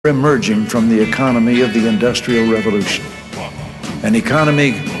emerging from the economy of the Industrial Revolution, an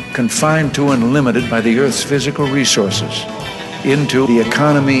economy confined to and limited by the Earth's physical resources, into the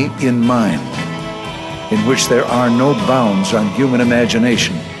economy in mind, in which there are no bounds on human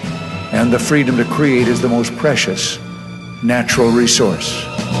imagination, and the freedom to create is the most precious natural resource.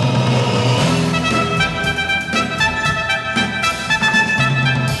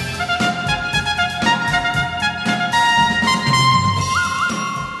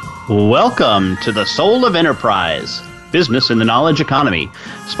 Welcome to the Soul of Enterprise, Business in the Knowledge Economy,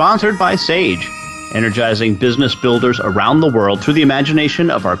 sponsored by Sage, energizing business builders around the world through the imagination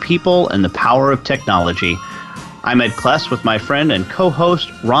of our people and the power of technology. I'm Ed Kless with my friend and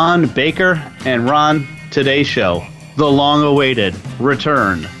co-host Ron Baker. And Ron, today's show, the long-awaited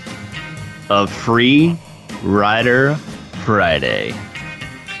return of Free Rider Friday.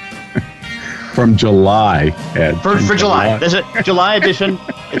 From July, Ed. For July. This is July edition.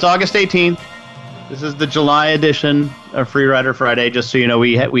 It's August 18th. This is the July edition of Free Rider Friday. Just so you know,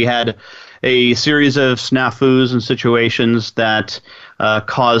 we had a series of snafus and situations that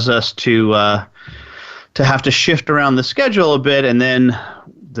caused us to have to shift around the schedule a bit, and then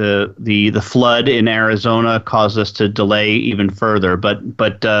the flood in Arizona caused us to delay even further.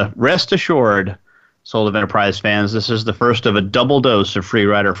 But rest assured, Soul of Enterprise fans, this is the first of a double dose of Free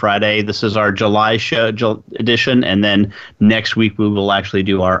Rider Friday. This is our July edition, and then next week we will actually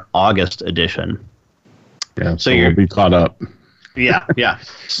do our August edition. Yeah, so we'll be caught up. Yeah.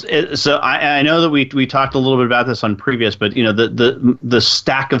 So I know that we talked a little bit about this on previous, but you know the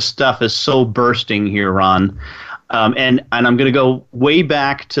stack of stuff is so bursting here, Ron. And I'm going to go way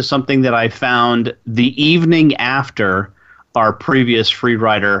back to something that I found the evening after our previous Free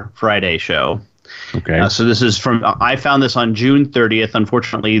Rider Friday show. Okay. So this is I found this on June 30th,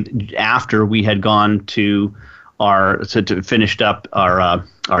 unfortunately, after we had gone to finished up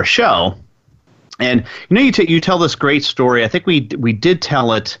our show. And you know, you tell this great story. I think we did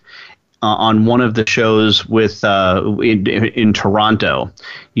tell it on one of the shows with in Toronto.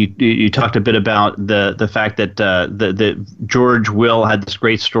 You talked a bit about the fact that the George Will had this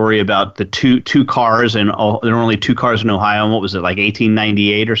great story about the two cars, and there were only two cars in Ohio. And what was it, like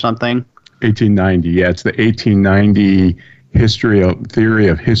 1898 or something? 1890. Yeah, it's the 1890 theory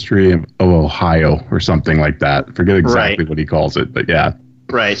of history of Ohio or something like that. Forget exactly what he calls it, but yeah.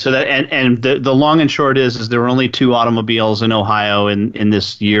 Right. So that and the long and short is there were only two automobiles in Ohio in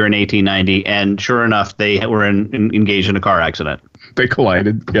this year in 1890, and sure enough, they were engaged in a car accident. They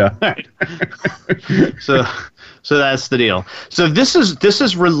collided. Yeah. Right. So that's the deal. So this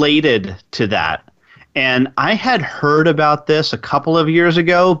is related to that. And I had heard about this a couple of years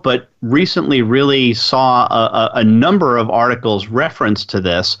ago, but recently really saw a number of articles reference to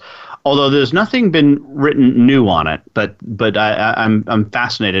this. Although there's nothing been written new on it, but I'm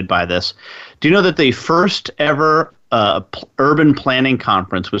fascinated by this. Do you know that the first ever urban planning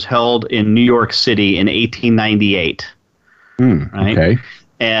conference was held in New York City in 1898? Right? Okay.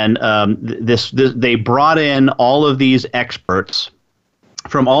 And they brought in all of these experts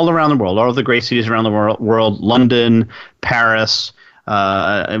from all around the world, all of the great cities around the world, London, Paris.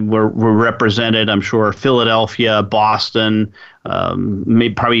 Were represented, I'm sure, Philadelphia, Boston,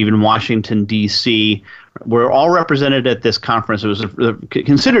 maybe probably even Washington, D.C. were all represented at this conference. It was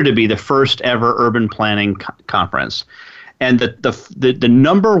considered to be the first ever urban planning conference. And the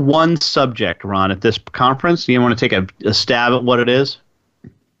number one subject, Ron, at this conference, you want to take a stab at what it is?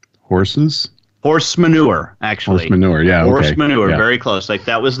 Horses? Horse manure, actually. Horse manure, yeah. Horse manure, yeah. Very close. Like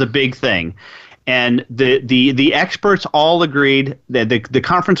that was the big thing. And the experts all agreed that the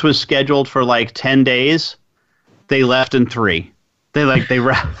conference was scheduled for like 10 days. They left in 3. They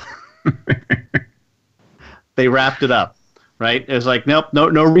wrapped it up, right? It was like, nope,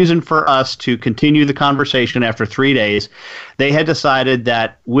 no reason for us to continue the conversation after 3 days. They had decided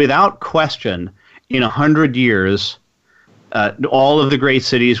that without question, in 100 years, all of the great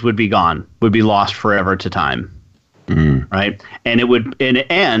cities would be gone, would be lost forever to time, right? And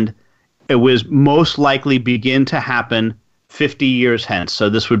it was most likely begin to happen 50 years hence. So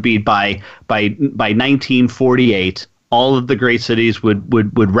this would be by 1948, all of the great cities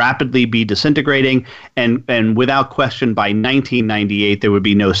would rapidly be disintegrating, and without question, by 1998 there would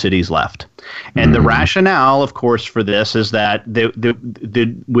be no cities left. And the rationale, of course, for this is that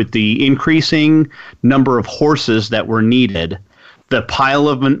with the increasing number of horses that were needed, the pile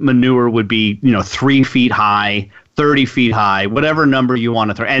of manure would be 3 feet high, 30 feet high, whatever number you want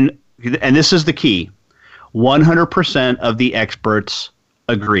to throw. And this is the key. 100% of the experts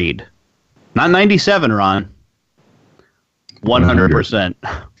agreed. Not 97, Ron. 100%.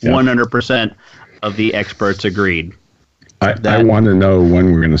 100% of the experts agreed. I want to know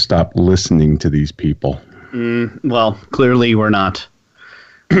when we're going to stop listening to these people. Well, clearly we're not,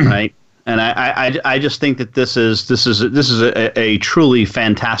 right? And I just think that this is a truly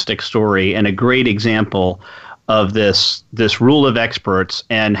fantastic story and a great example of this rule of experts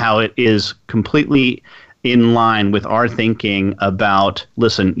and how it is completely in line with our thinking about,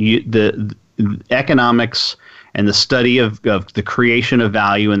 listen, the economics and the study of the creation of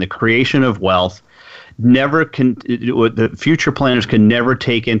value and the creation of wealth the future planners can never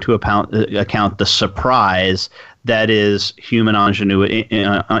take into account the surprise that is human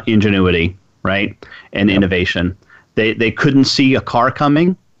ingenuity, right, and innovation. They couldn't see a car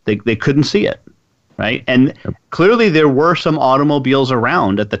coming. They couldn't see it, right? And clearly there were some automobiles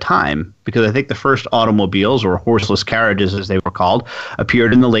around at the time, because I think the first automobiles, or horseless carriages as they were called,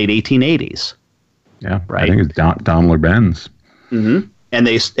 appeared in the late 1880s. Yeah, right. I think it's Daimler-Benz. Mm-hmm. And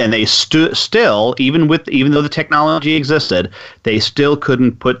they still, even though the technology existed, they still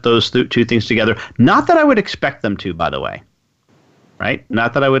couldn't put those two things together. Not that I would expect them to, by the way. Right?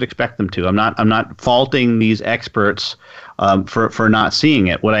 Not that I would expect them to. I'm not faulting these experts for not seeing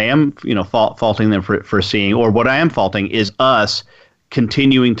it. What I am, faulting them for seeing, or what I am faulting is us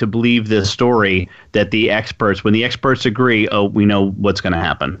continuing to believe this story that when the experts agree, we know what's going to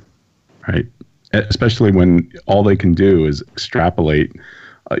happen. Right. Especially when all they can do is extrapolate,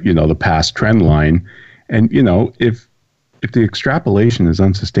 the past trend line. And, if the extrapolation is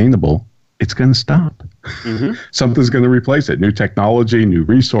unsustainable, it's going to stop. Mm-hmm. Something's going to replace it. New technology, new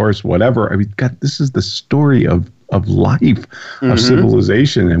resource, whatever. I mean, God, this is the story of life, mm-hmm. of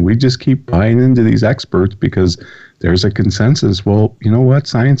civilization. And we just keep buying into these experts because there's a consensus. Well, you know what?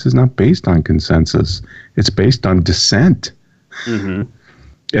 Science is not based on consensus. It's based on dissent. Mm-hmm.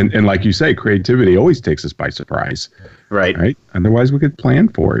 And like you say, creativity always takes us by surprise. Right. Otherwise, we could plan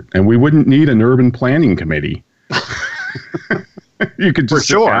for it. And we wouldn't need an urban planning committee. You could just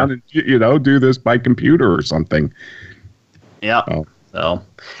sit down and, do this by computer or something. Yeah. Oh. So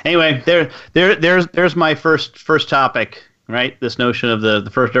anyway, there's my first topic, right? This notion of the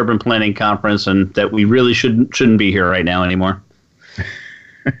first urban planning conference, and that we really shouldn't be here right now anymore.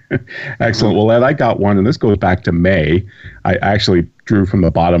 Excellent. Well, Ed, I got one, and this goes back to May. I actually drew from the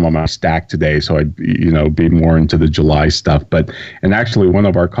bottom of my stack today, so I'd be more into the July stuff. And actually, one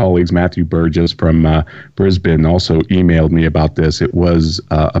of our colleagues, Matthew Burgess from Brisbane, also emailed me about this. It was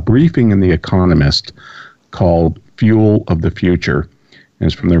a briefing in The Economist called "Fuel of the Future," and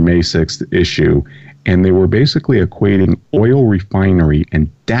it's from their May 6th issue. And they were basically equating oil refinery and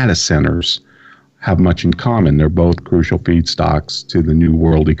data centers have much in common. They're both crucial feedstocks to the new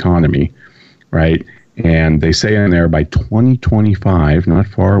world economy, right? And they say in there by 2025, not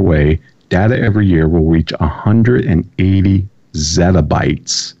far away, data every year will reach 180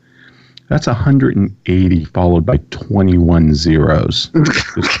 zettabytes. That's 180 followed by 21 zeros,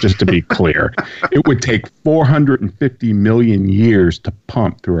 just to be clear. It would take 450 million years to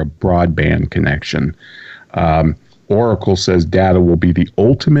pump through a broadband connection. Oracle says data will be the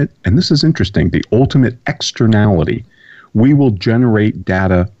ultimate, and this is interesting, the ultimate externality. We will generate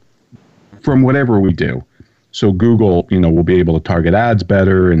data from whatever we do. So Google, will be able to target ads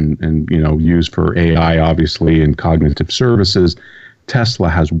better and use for AI, obviously, and cognitive services. Tesla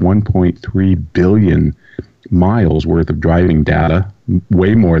has 1.3 billion miles worth of driving data,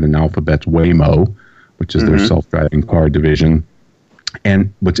 way more than Alphabet's Waymo, which is mm-hmm. their self-driving car division.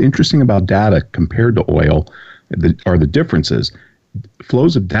 And what's interesting about data compared to oil are the differences.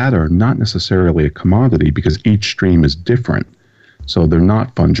 Flows of data are not necessarily a commodity because each stream is different. So they're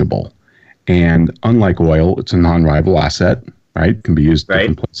not fungible. And unlike oil, it's a non-rival asset, right? It can be used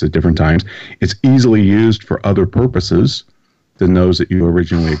different places at different times. It's easily used for other purposes than those that you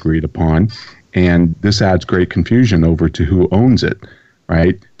originally agreed upon. And this adds great confusion over to who owns it,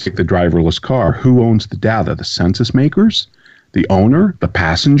 right? Take the driverless car. Who owns the data? The census makers? The owner? The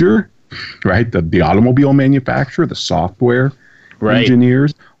passenger? Right? The automobile manufacturer, the software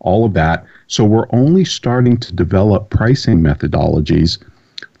engineers, all of that. So we're only starting to develop pricing methodologies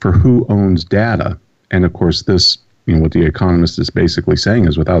for who owns data. And of course, this, what The Economist is basically saying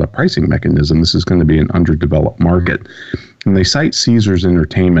is without a pricing mechanism, this is going to be an underdeveloped market. And they cite Caesars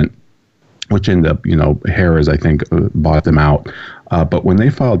Entertainment, which ended up, Harrah's, I think, bought them out. But when they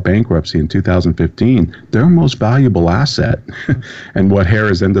filed bankruptcy in 2015, their most valuable asset and what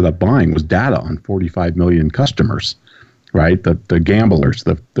Harrah's ended up buying was data on 45 million customers, right? The gamblers,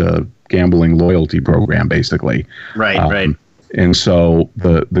 the gambling loyalty program, basically. Right. And so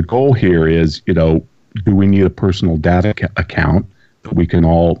the goal here is, do we need a personal data account that we can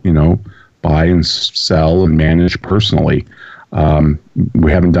all, buy and sell and manage personally?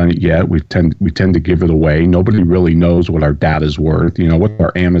 We haven't done it yet. We tend to give it away. Nobody really knows what our data is worth. What's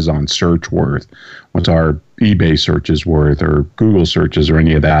our Amazon search worth? What's our eBay searches worth, or Google searches, or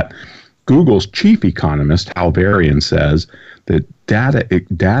any of that? Google's chief economist, Hal Varian, says that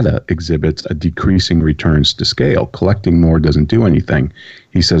data exhibits a decreasing returns to scale. Collecting more doesn't do anything.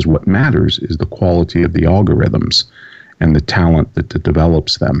 He says what matters is the quality of the algorithms and the talent that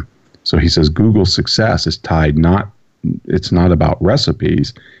develops them. So he says Google's success is tied it's not about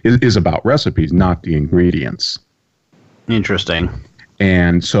recipes. It is about recipes, not the ingredients. Interesting.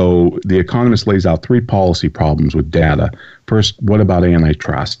 And so The Economist lays out 3 policy problems with data. First, what about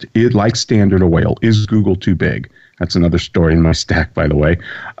antitrust? Like Standard Oil, is Google too big? That's another story in my stack, by the way.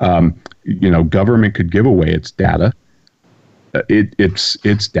 Government could give away its data.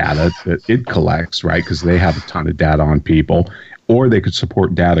 It's data that it collects, right? Because they have a ton of data on people. Or they could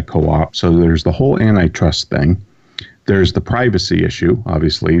support data co-op. So there's the whole antitrust thing. There's the privacy issue,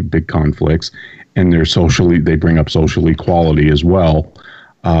 obviously, big conflicts. And they bring up social equality as well.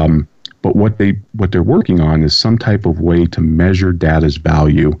 But what they're working on is some type of way to measure data's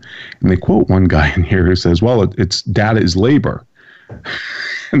value. And they quote one guy in here who says, well, it's data is labor.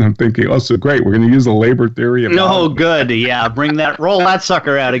 And I'm thinking, oh, so great. We're going to use the labor theory. No, good. Yeah, roll that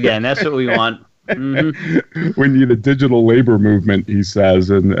sucker out again. That's what we want. Mm-hmm. We need a digital labor movement, he says.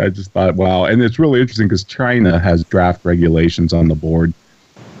 And I just thought, wow. And it's really interesting because China has draft regulations on the board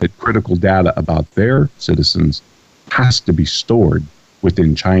that critical data about their citizens has to be stored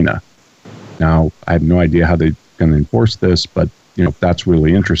within China. Now, I have no idea how they're going to enforce this, but that's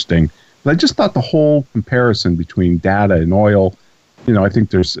really interesting. But I just thought the whole comparison between data and oil, I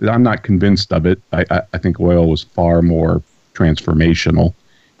think I'm not convinced of it. I think oil was far more transformational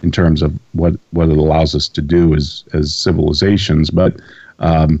in terms of what it allows us to do as civilizations. But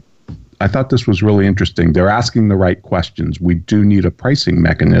I thought this was really interesting. They're asking the right questions. We do need a pricing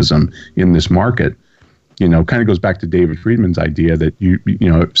mechanism in this market. Kind of goes back to David Friedman's idea that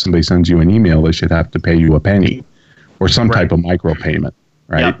if somebody sends you an email, they should have to pay you a penny or some type of micropayment,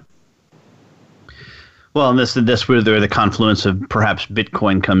 right? Yep. Well, and this where the confluence of perhaps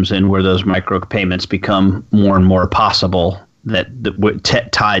Bitcoin comes in, where those micropayments become more and more possible that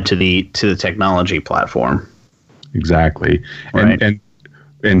tied to the technology platform. Exactly, right.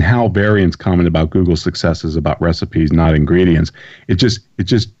 And Hal Varian's comment about Google's success is about recipes, not ingredients. It just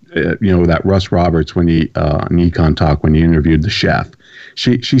that Russ Roberts, when he on Econ Talk, when he interviewed the chef,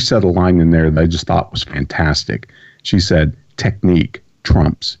 she said a line in there that I just thought was fantastic. She said, "Technique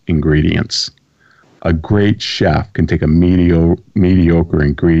trumps ingredients." A great chef can take a mediocre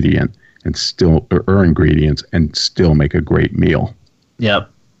ingredient and still make a great meal. Yep,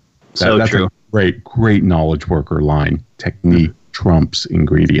 that's true. A great knowledge worker line. Technique trumps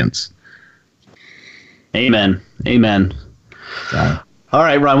ingredients. Amen. All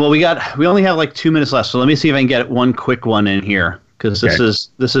right, Ron. Well, we only have like 2 minutes left, so let me see if I can get one quick one in here, because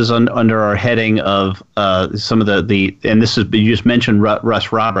this is under our heading of some of the and this is, you just mentioned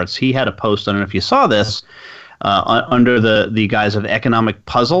Russ Roberts. He had a post. I don't know if you saw this under the guise of economic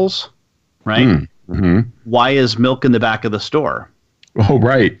puzzles, right? Mm-hmm. Why is milk in the back of the store? Oh,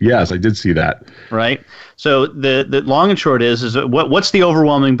 right. Yes, I did see that. Right. So the long and short is what's the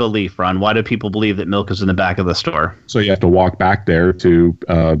overwhelming belief, Ron? Why do people believe that milk is in the back of the store? So you have to walk back there to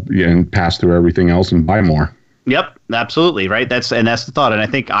and pass through everything else and buy more. Yep, absolutely. Right. That's the thought.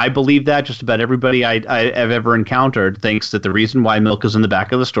 And I believe that just about everybody I've ever encountered thinks that the reason why milk is in the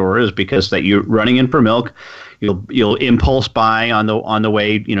back of the store is because that you're running in for milk. You'll impulse buy on the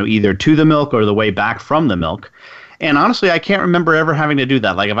way, either to the milk or the way back from the milk. And honestly, I can't remember ever having to do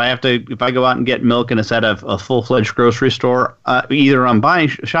that. Like if I go out and get milk and it's at a full-fledged grocery store, either I'm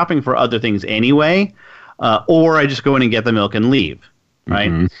shopping for other things anyway, or I just go in and get the milk and leave,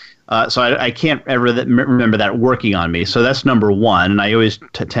 right? Mm-hmm. So I can't ever remember that working on me. So that's number one. And I always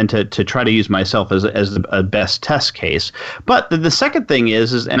tend to try to use myself as a best test case. But the second thing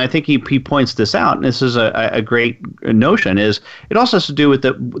is, and I think he points this out, and this is a great notion, is it also has to do with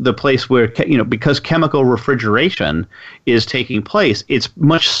the place where, because chemical refrigeration is taking place, it's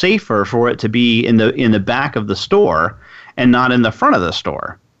much safer for it to be in the back of the store and not in the front of the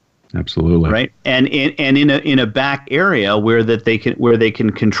store. Absolutely. Right. And in a back area where they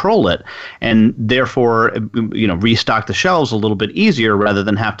can control it, and therefore, restock the shelves a little bit easier rather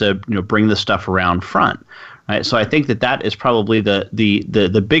than have to, bring the stuff around front. Right. So I think that is probably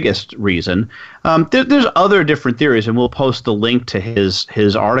the biggest reason. There's other different theories, and we'll post the link to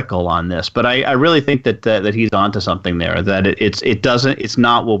his article on this. But I really think that he's onto something there, that it's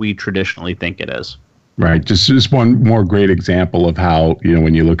not what we traditionally think it is. Right. Just one more great example of how,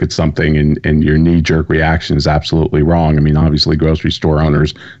 when you look at something and your knee-jerk reaction is absolutely wrong. I mean, obviously, grocery store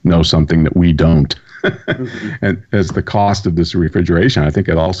owners know something that we don't. And as the cost of this refrigeration, I think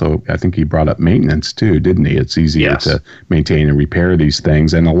he brought up maintenance too, didn't he? It's easier to maintain and repair these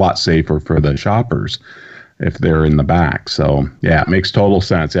things and a lot safer for the shoppers if they're in the back. So, yeah, it makes total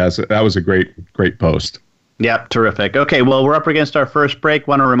sense. Yeah, that was a great post. Yep, terrific. Okay, well, we're up against our first break.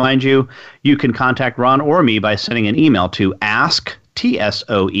 Want to remind you, you can contact Ron or me by sending an email to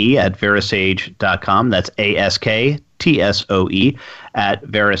asktsoe@verasage.com. That's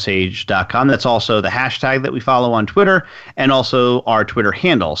asktsoe@verasage.com. That's also the hashtag that we follow on Twitter and also our Twitter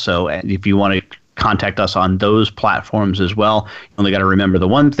handle. So if you want to contact us on those platforms as well, you only got to remember the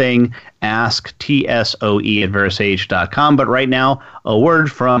one thing, asktsoe@verasage.com. But right now, a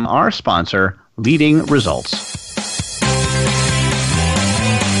word from our sponsor, Leading Results.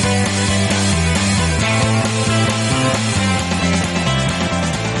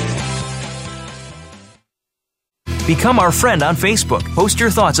 Become our friend on Facebook. Post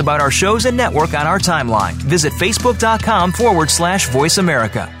your thoughts about our shows and network on our timeline. Visit facebook.com/Voice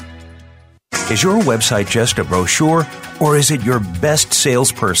America. Is your website just a brochure, or is it your best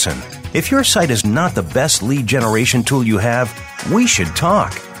salesperson? If your site is not the best lead generation tool you have, we should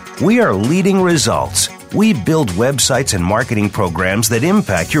talk. We are Leading Results. We build websites and marketing programs that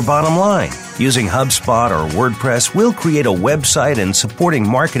impact your bottom line. Using HubSpot or WordPress, we'll create a website and supporting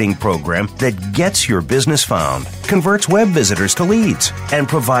marketing program that gets your business found, converts web visitors to leads, and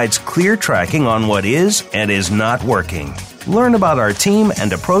provides clear tracking on what is and is not working. Learn about our team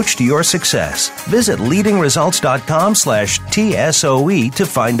and approach to your success. Visit leadingresults.com/TSOE to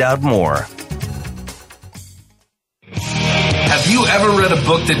find out more. Have you ever read a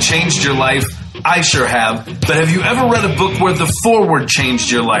book that changed your life? I sure have. But have you ever read a book where the foreword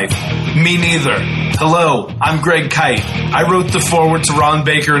changed your life? Me neither. Hello, I'm Greg Kite. I wrote the foreword to Ron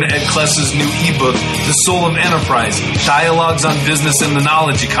Baker and Ed Kless's new ebook, The Soul of Enterprise, Dialogues on Business and the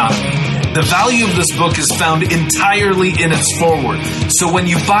Knowledge Economy. The value of this book is found entirely in its foreword. So when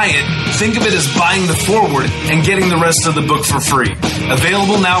you buy it, think of it as buying the foreword and getting the rest of the book for free.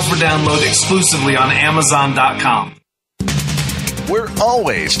 Available now for download exclusively on Amazon.com. We're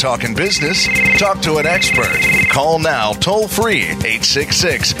always talking business. Talk to an expert. Call now toll free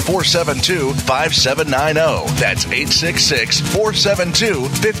 866-472-5790. That's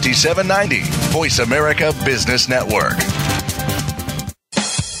 866-472-5790. Voice America Business Network.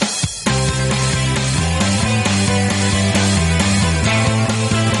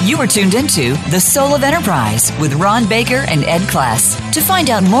 You are tuned into The Soul of Enterprise with Ron Baker and Ed Kless. To find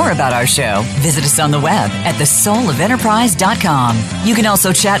out more about our show, visit us on the web at thesoulofenterprise.com. You can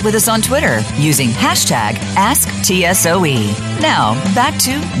also chat with us on Twitter using hashtag AskTSOE. Now, back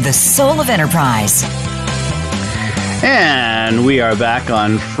to The Soul of Enterprise. And we are back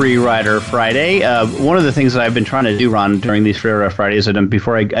on Free Rider Friday. One of the things that I've been trying to do, Ron, during these Free Rider Fridays, and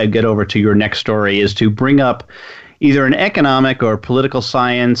before I get over to your next story, is to bring up either an economic or political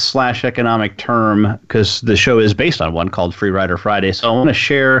science / economic term, because the show is based on one called Free Rider Friday. So I want to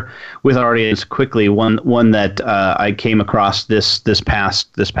share with our audience quickly one that I came across this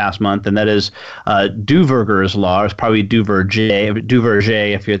past month, and that is Duverger's law. It's probably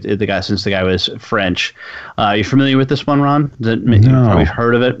Duverger if you're the guy, since the guy was French. You familiar with this one, Ron? No. You've probably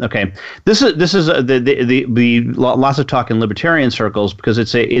heard of it. Okay, this is the lots of talk in libertarian circles, because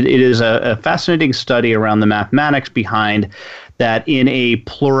it is a fascinating study around the mathematics behind that in a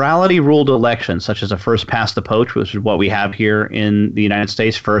plurality ruled election, such as a first past the post, which is what we have here in the United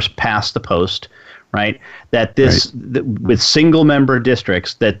States, first past the post, right? That this with single member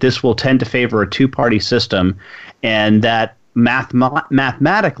districts, that this will tend to favor a two-party system, and that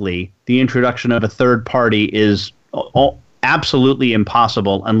mathematically the introduction of a third party is absolutely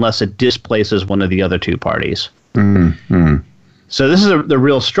impossible unless it displaces one of the other two parties. Mm-hmm. So this is the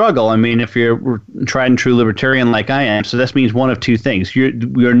real struggle. I mean, if you're tried and true libertarian like I am, so this means one of two things.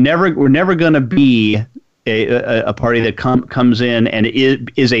 We're never going to be a party that comes in and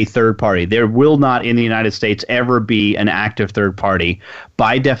is a third party. There will not in the United States ever be an active third party.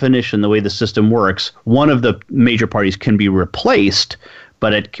 By definition, the way the system works, one of the major parties can be replaced,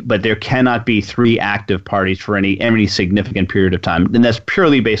 but there cannot be three active parties for any significant period of time. And that's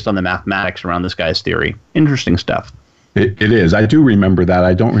purely based on the mathematics around this guy's theory. Interesting stuff. It is. I do remember that.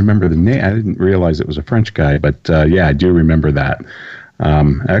 I don't remember the name. I didn't realize it was a French guy, but yeah, I do remember that.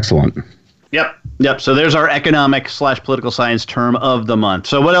 Excellent. Yep. So there's our economic / political science term of the month.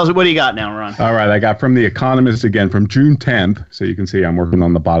 So what else? What do you got now, Ron? All right. I got from The Economist again from June 10th. So you can see I'm working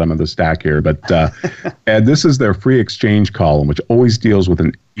on the bottom of the stack here. But and this is their free exchange column, which always deals with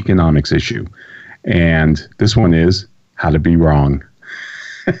an economics issue. And this one is How to Be Wrong.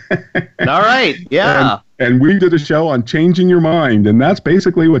 All right. Yeah. And we did a show on changing your mind, and that's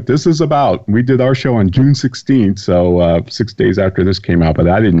basically what this is about. We did our show on June 16th, so 6 days after this came out, but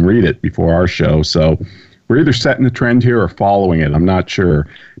I didn't read it before our show. So we're either setting the trend here or following it. I'm not sure,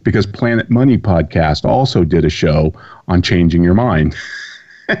 because Planet Money podcast also did a show on changing your mind.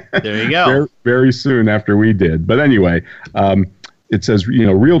 There you go. very, very soon after we did. But anyway, it says,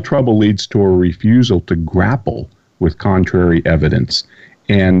 real trouble leads to a refusal to grapple with contrary evidence.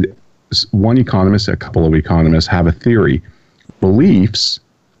 And one economist, a couple of economists have a theory. Beliefs,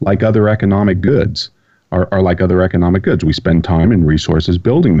 like other economic goods, are like other economic goods. We spend time and resources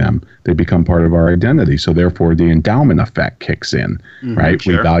building them. They become part of our identity. So therefore, the endowment effect kicks in, right?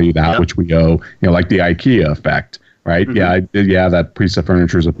 Sure. We value that which we owe, like the IKEA effect, right? Mm-hmm. That piece of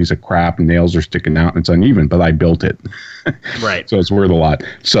furniture is a piece of crap. Nails are sticking out and it's uneven, but I built it. Right. So it's worth a lot.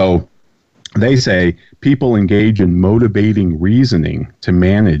 So they say people engage in motivating reasoning to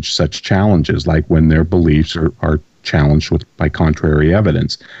manage such challenges, like when their beliefs are challenged by contrary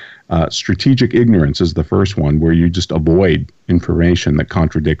evidence. Strategic ignorance is the first one, where you just avoid information that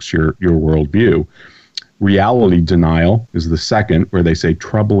contradicts your worldview. Reality denial is the second, where they say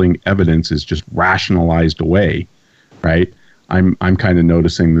troubling evidence is just rationalized away, right? I'm kind of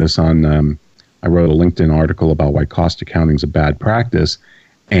noticing this on, I wrote a LinkedIn article about why cost accounting is a bad practice.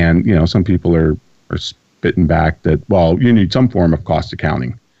 And, some people are spitting back that, well, you need some form of cost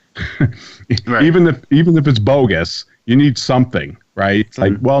accounting. Right. Even if it's bogus, you need something, right? It's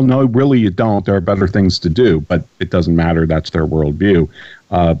like, well, no, really you don't. There are better things to do, but it doesn't matter. That's their worldview.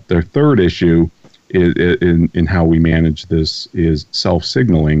 Their third issue in how we manage this is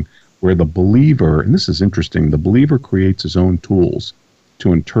self-signaling, where the believer, and this is interesting, the believer creates his own tools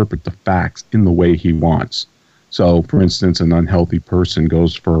to interpret the facts in the way he wants. So, for instance, an unhealthy person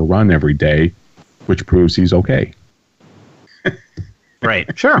goes for a run every day, which proves he's okay. Right.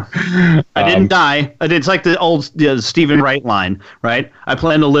 Sure. I didn't die. It's like the old Stephen Wright line, right? I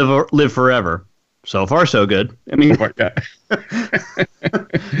plan to live forever. So far, so good. I mean,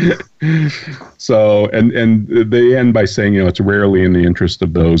 so and they end by saying, it's rarely in the interest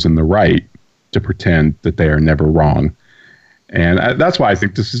of those in the right to pretend that they are never wrong. And that's why I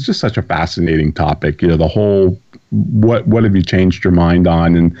think this is just such a fascinating topic. The whole what have you changed your mind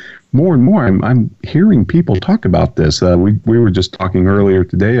on? And more I'm hearing people talk about this. We were just talking earlier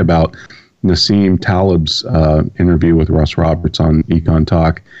today about Nassim Taleb's interview with Russ Roberts on Econ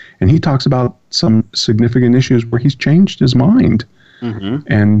Talk, and he talks about some significant issues where he's changed his mind. Mm-hmm.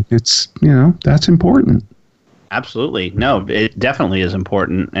 And it's that's important. Absolutely, no, it definitely is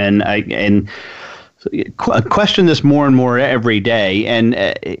important, and I question this more and more every day. And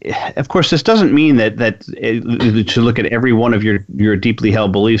of course, this doesn't mean that to look at every one of your deeply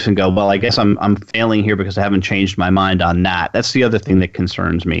held beliefs and go, well, I guess I'm failing here because I haven't changed my mind on that. That's the other thing that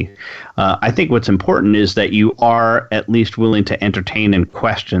concerns me. I think what's important is that you are at least willing to entertain and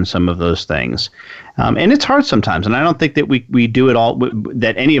question some of those things. And it's hard sometimes. And I don't think that we do it all,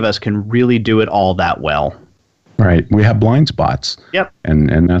 that any of us can really do it all that well. Right. We have blind spots. Yep.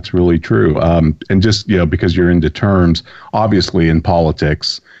 And that's really true. And just, because you're into terms, obviously in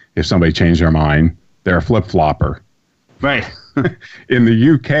politics, if somebody changed their mind, they're a flip-flopper. Right. In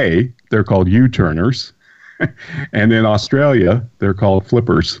the UK, they're called U-turners. And in Australia, they're called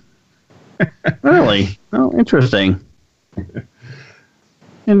flippers. Really? Oh, interesting.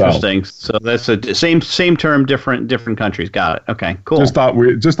 Interesting. So that's a same term, different countries. Got it. Okay, cool. Just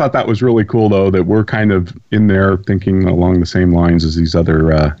thought that was really cool, though, that we're kind of in there thinking along the same lines as these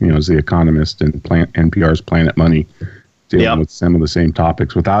other, as The Economist and NPR's Planet Money, dealing with some of the same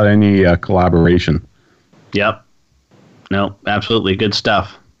topics without any collaboration. Yep. No, absolutely. Good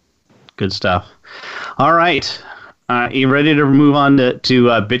stuff. Good stuff. All right. You ready to move on to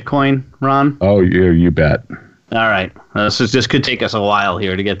Bitcoin, Ron? Oh, yeah, you bet. All right. This could take us a while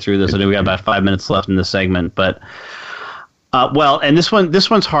here to get through this. I know we got about 5 minutes left in this segment, but and this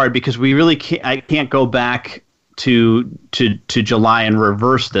one's hard because we really can't go back to July and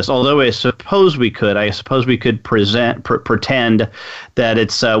reverse this. Although I suppose we could. I suppose we could pretend that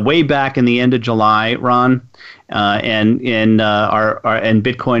it's way back in the end of July, Ron, and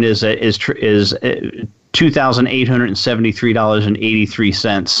Bitcoin is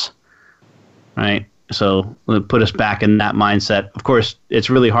 $2,873.83, right? So it'll put us back in that mindset. Of course, it's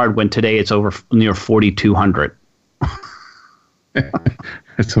really hard when today it's over near 4,200.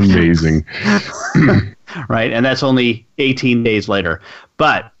 It's amazing. Right, and that's only 18 days later.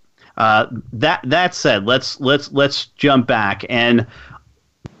 But that said, let's jump back. And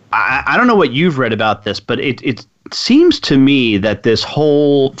I don't know what you've read about this, but seems to me that this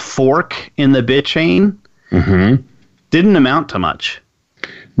whole fork in the bit chain didn't amount to much.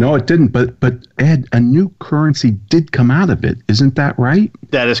 No, it didn't. But Ed, a new currency did come out of it. Isn't that right?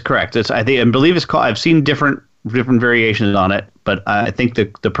 That is correct. I believe it's called. I've seen different variations on it, but I think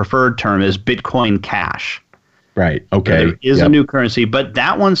the preferred term is Bitcoin Cash. Right. Okay. There is a new currency, but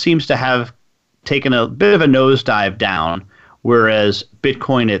that one seems to have taken a bit of a nosedive down, whereas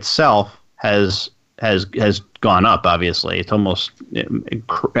Bitcoin itself has gone up. Obviously, it's almost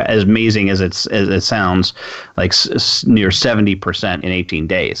as amazing as it sounds, like near 70% in 18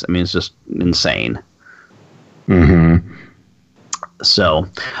 days. I mean, it's just insane. So,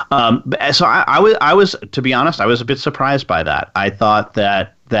 I was, to be honest, I was a bit surprised by that. I thought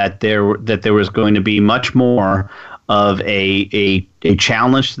that there was going to be much more of a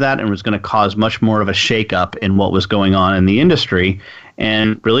challenge to that, and was going to cause much more of a shakeup in what was going on in the industry.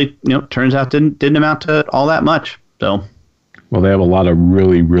 And really, turns out didn't amount to all that much. So, well, they have a lot of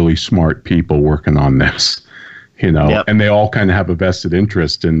really, really smart people working on this, and they all kind of have a vested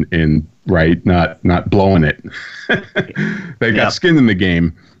interest in right, not blowing it. They got skin in the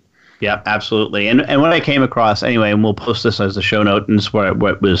game. Yeah, absolutely. And what I came across anyway, and we'll post this as a show note, and this is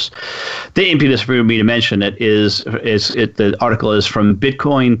what was the impetus for me to mention it the article is From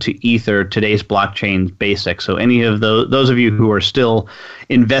Bitcoin to Ether, Today's Blockchain Basics. So any of those of you who are still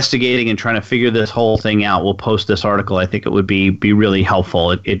investigating and trying to figure this whole thing out, we'll post this article. I think it would be really helpful.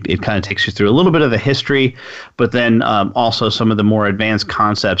 It kind of takes you through a little bit of the history, but then also some of the more advanced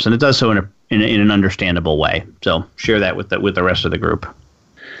concepts, and it does so in an understandable way. So share that with the rest of the group.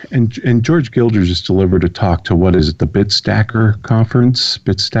 And George Gilder just delivered a talk to, what is it, the BitStacker conference,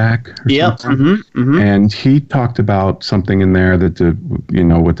 BitStack? Yeah. And he talked about something in there that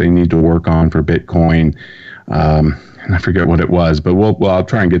what they need to work on for Bitcoin. And I forget what it was, but I'll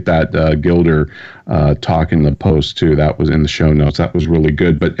try and get that Gilder talk in the post too. That was in the show notes. That was really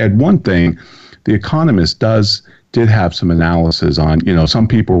good. But Ed, one thing, The Economist did have some analysis on, some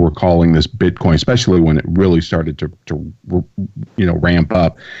people were calling this Bitcoin, especially when it really started to ramp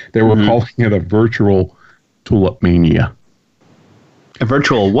up. They were calling it a virtual tulip mania. A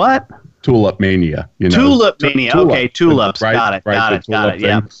virtual what? Tulip mania. Tulip mania. Okay, tulips. Right, got it.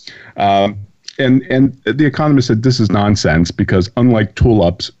 Yeah. And The Economist said this is nonsense because unlike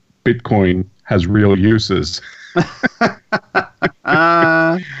tulips, Bitcoin has real uses.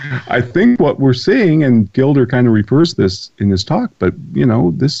 I think what we're seeing, and Gilder kind of refers this in his talk, but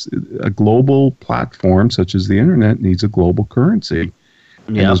a global platform such as the internet needs a global currency.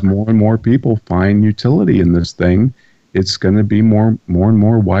 And as more and more people find utility in this thing, it's going to be more and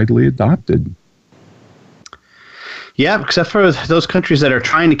more widely adopted. Yeah, except for those countries that are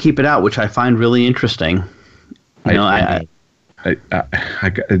trying to keep it out, which I find really interesting. It's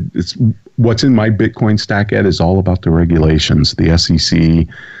what's in my Bitcoin stack, Ed, is all about the regulations, the SEC,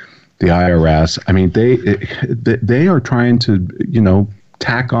 the IRS. I mean, they are trying to,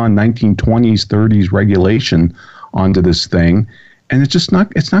 tack on 1920s, 30s regulation onto this thing, and it's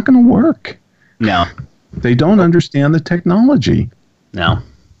not going to work. No. They don't understand the technology. No.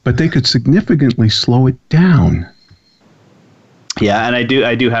 But they could significantly slow it down. Yeah, and I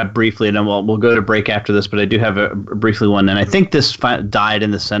do have briefly, and we'll go to break after this, but I do have a briefly one, and I think this died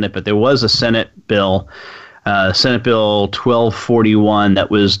in the Senate, but there was a Senate bill, Senate Bill 1241,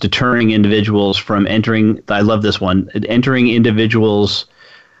 that was deterring individuals from entering, I love this one, entering individuals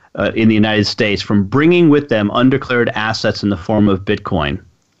in the United States from bringing with them undeclared assets in the form of Bitcoin.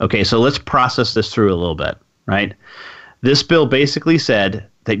 Okay, so let's process this through a little bit, right? This bill basically said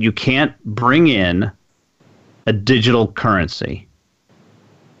that you can't bring in a digital currency.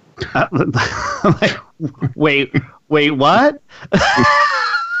 Like, wait, what?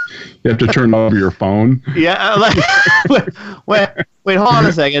 You have to turn over your phone. Yeah, wait, hold on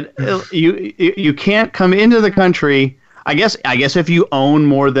a second. You can't come into the country. I guess if you own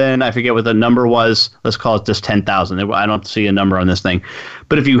more than, I forget what the number was, let's call it just 10,000. I don't see a number on this thing.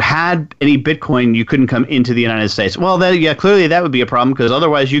 But if you had any Bitcoin, you couldn't come into the United States. Well, then, clearly that would be a problem, because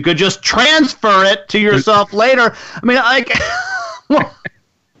otherwise you could just transfer it to yourself later. I mean, I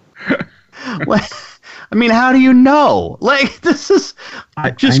mean, how do you know? Like, this is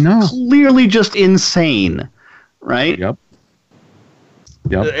just clearly just insane, right? Yep.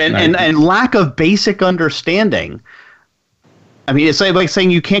 And lack of basic understanding. I mean, it's like saying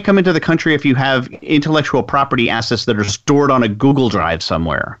you can't come into the country if you have intellectual property assets that are stored on a Google Drive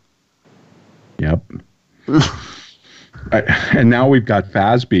somewhere. Yep. And now we've got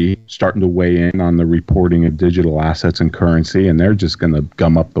FASB starting to weigh in on the reporting of digital assets and currency, and they're just going to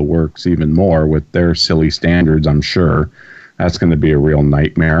gum up the works even more with their silly standards, I'm sure. That's going to be a real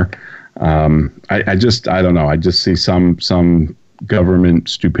nightmare. I don't know. I just see some government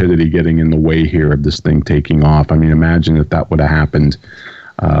stupidity getting in the way here of this thing taking off. I mean, imagine if that would have happened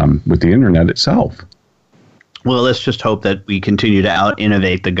with the internet itself. Well, let's just hope that we continue to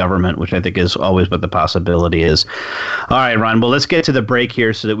out-innovate the government, which I think is always what the possibility is. All right, Ron, well, let's get to the break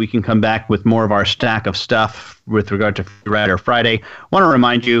here so that we can come back with more of our stack of stuff with regard to Free Rider Friday. I want to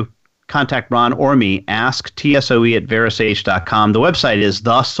remind you, contact Ron or me, ask TSOE@verasage.com. The website is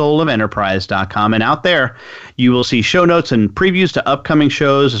thesoulofenterprise.com, and out there you will see show notes and previews to upcoming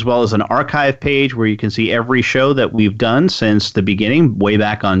shows, as well as an archive page where you can see every show that we've done since the beginning, way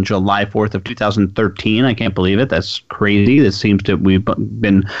back on July 4th of 2013. I can't believe it. That's crazy. It seems that we've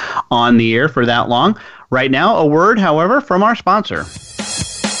been on the air for that long. Right now, a word, however, from our sponsor.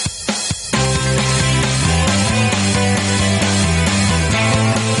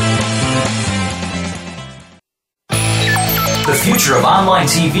 The future of online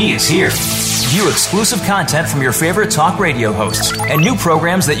TV is here. View exclusive content from your favorite talk radio hosts and new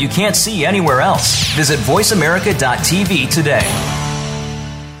programs that you can't see anywhere else. Visit voiceamerica.tv today.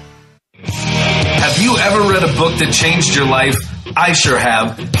 Have you ever read a book that changed your life? I sure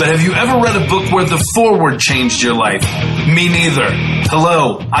have. But have you ever read a book where the foreword changed your life? Me neither.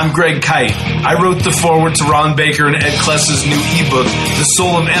 Hello, I'm Greg Kite. I wrote the foreword to Ron Baker and Ed Kless's new ebook, The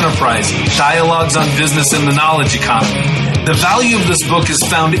Soul of Enterprise, Dialogues on Business and the Knowledge Economy. The value of this book is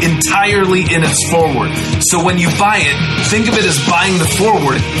found entirely in its foreword. So when you buy it, think of it as buying the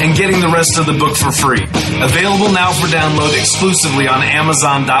foreword and getting the rest of the book for free. Available now for download exclusively on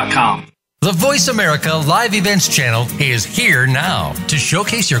Amazon.com. The Voice America Live Events channel is here now to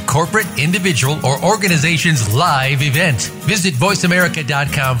showcase your corporate, individual, or organization's live event. Visit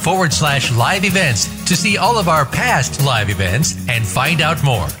voiceamerica.com/live events to see all of our past live events and find out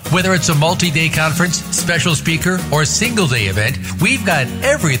more. Whether it's a multi-day conference, special speaker, or single-day event, we've got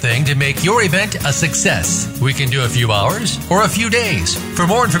everything to make your event a success. We can do a few hours or a few days. For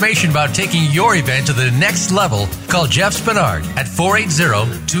more information about taking your event to the next level, call Jeff Spinard at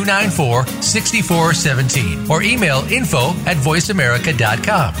 480-294-6417 or email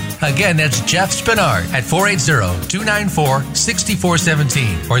info@voiceamerica.com. Again, that's Jeff Spinard at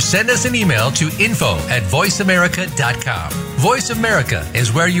 480-294-6417 or send us an email to info@voiceamerica.com. Voice America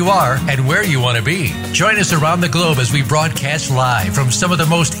is where you are and where you want to be. Join us around the globe as we broadcast live from some of the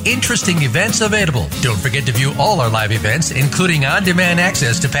most interesting events available. Don't forget to view all our live events, including on-demand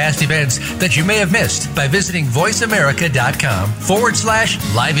access to past events that you may have missed by visiting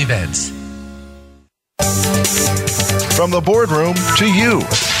voiceamerica.com/live events. From the boardroom to you,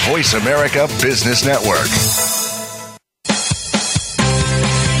 Voice America Business Network.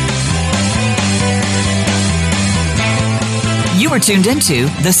 You are tuned into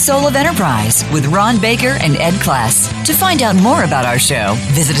The Soul of Enterprise with Ron Baker and Ed Kless. To find out more about our show,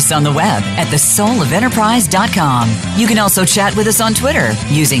 visit us on the web at thesoulofenterprise.com. You can also chat with us on Twitter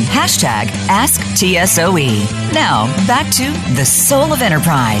using hashtag AskTSOE. Now, back to The Soul of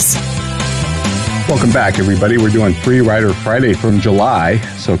Enterprise. Welcome back, everybody. We're doing Free Rider Friday from July,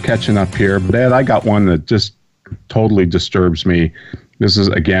 so catching up here. But Ed, I got one that just totally disturbs me. This is,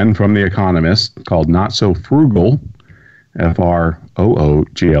 again, from The Economist, called Not So Frugal,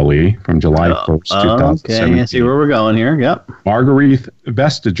 FROOGLE, from July 1st, 2017. Okay, I see where we're going here. Yep. Marguerite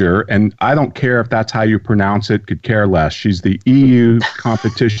Vestager, and I don't care if that's how you pronounce it, could care less. She's the EU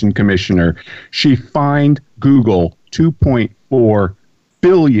Competition Commissioner. She fined Google $2.4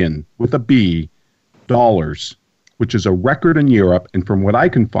 billion with a B dollars, which is a record in Europe, and from what I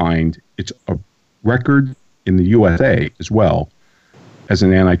can find, it's a record in the USA as well as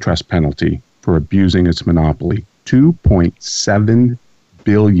an antitrust penalty for abusing its monopoly. $2.7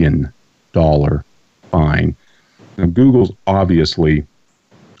 billion fine. Now, Google's obviously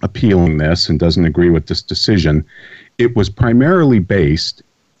appealing this and doesn't agree with this decision. It was primarily based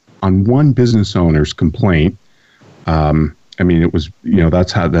on one business owner's complaint. I mean, it was,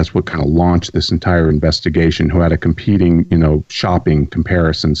 that's what kind of launched this entire investigation, who had a competing, shopping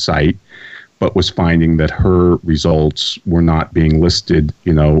comparison site, but was finding that her results were not being listed,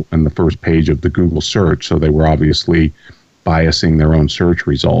 on the first page of the Google search. So they were obviously biasing their own search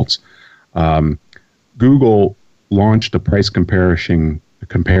results. Google launched a price comparing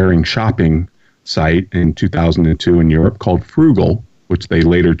shopping site in 2002 in Europe called Frugal, which they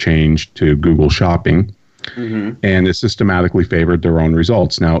later changed to Google Shopping. Mm-hmm. And it systematically favored their own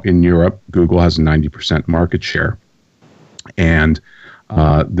results. Now, in Europe, Google has a 90% market share. And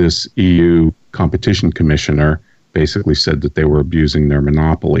this EU competition commissioner basically said that they were abusing their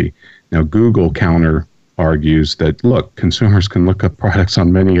monopoly. Now, Google counter argues that, look, consumers can look up products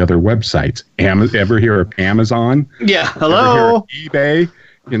on many other websites. Ever hear of Amazon? Yeah, hello. Ever hear of eBay?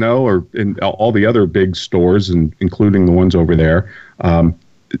 or in all the other big stores, and including the ones over there.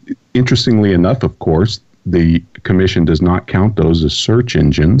 Interestingly enough, of course, the commission does not count those as search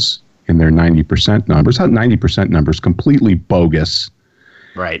engines in their 90% numbers. That 90% number is completely bogus.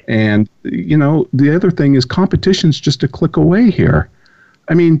 Right. And, the other thing is competition's just a click away here.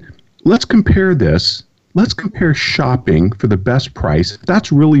 I mean, let's compare this. Let's compare shopping for the best price. If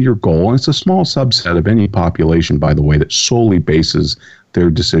that's really your goal, and it's a small subset of any population, by the way, that solely bases their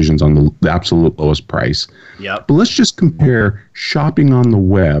decisions on the absolute lowest price. Yep. But let's just compare shopping on the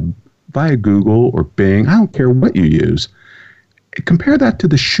web via Google or Bing. I don't care what you use. Compare that to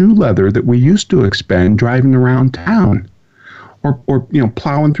the shoe leather that we used to expend driving around town, or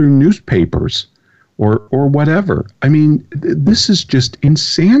plowing through newspapers, or whatever. I mean, this is just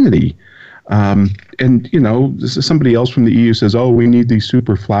insanity. This is somebody else from the EU says, oh, we need these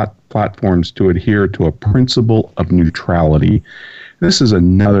super flat platforms to adhere to a principle of neutrality. This is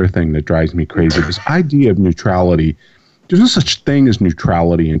another thing that drives me crazy. This idea of neutrality, there's no such thing as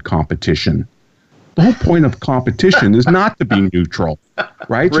neutrality in competition. The whole point of competition is not to be neutral,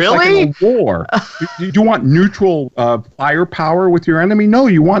 right? Really? Just like in a war. Do you want neutral firepower with your enemy? No,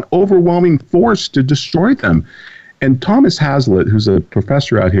 you want overwhelming force to destroy them. And Thomas Hazlitt, who's a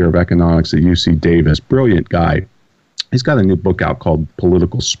professor out here of economics at UC Davis, brilliant guy, he's got a new book out called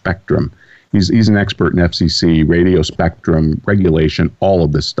Political Spectrum. He's an expert in FCC, radio spectrum, regulation, all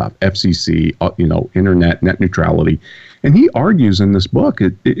of this stuff, FCC, internet, net neutrality. And he argues in this book,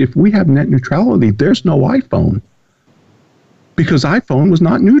 if we have net neutrality, there's no iPhone, because iPhone was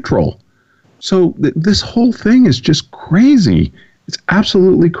not neutral. So this whole thing is just crazy. It's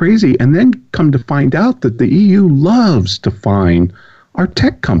absolutely crazy. And then come to find out that the EU loves to fine our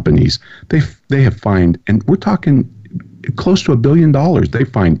tech companies. They have fined, and we're talking close to $1 billion. They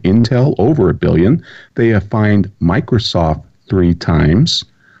fined Intel over $1 billion. They have fined Microsoft 3 times,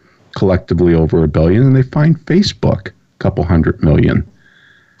 collectively over $1 billion, and they fined Facebook a couple $100 million.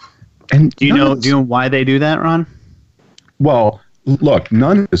 And do you know why they do that, Ron? Well, look,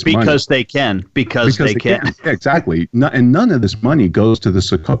 none of this money, they can. Because they can. Yeah, exactly. And none of this money goes to the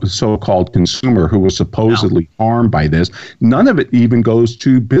so-called consumer who was supposedly harmed by this. None of it even goes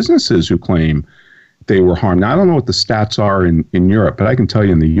to businesses who claim they were harmed. Now, I don't know what the stats are in Europe, but I can tell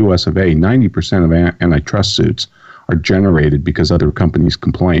you in the US of A, 90% of antitrust suits are generated because other companies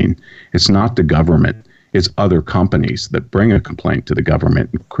complain. It's not the government. It's other companies that bring a complaint to the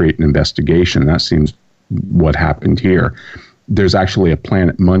government and create an investigation. That seems what happened here. There's actually a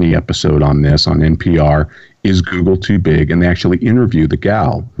Planet Money episode on this on NPR. Is Google too big? And they actually interview the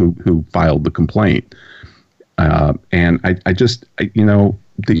gal who filed the complaint. And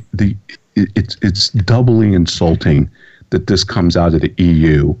it's doubly insulting that this comes out of the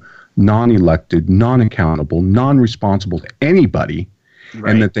EU, non-elected, non-accountable, non-responsible to anybody, right,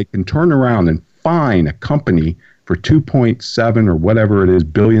 and that they can turn around and fine a company for 2.7 or whatever it is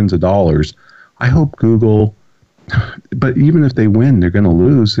billions of dollars. I hope Google, but even if they win, they're going to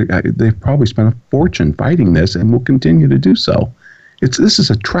lose. They've probably spent a fortune fighting this and will continue to do so. This is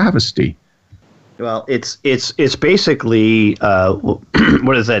a travesty. Well, it's basically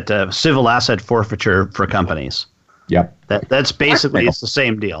what is that? Civil asset forfeiture for companies. Yep. That's basically it's the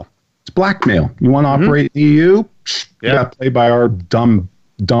same deal. It's blackmail. You want to operate in the EU? You got to play by our dumb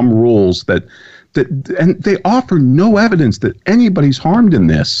rules that and they offer no evidence that anybody's harmed in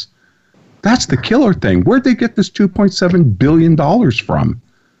this. That's the killer thing. Where'd they get this $2.7 billion from?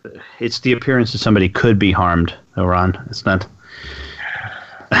 It's the appearance that somebody could be harmed, Ron. It's not.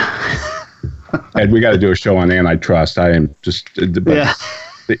 Ed, we got to do a show on antitrust. I am just,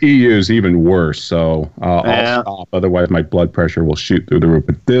 the EU is even worse. So I'll stop. Otherwise, my blood pressure will shoot through the roof.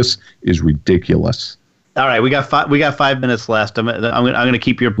 But this is ridiculous. All right, we got 5 minutes left. I'm going to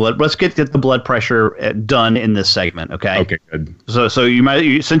keep your blood. Let's get the blood pressure done in this segment. Okay. Okay. Good. So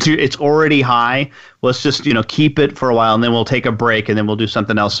it's already high. Let's just keep it for a while, and then we'll take a break, and then we'll do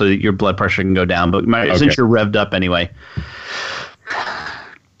something else so that your blood pressure can go down. But since you're revved up anyway.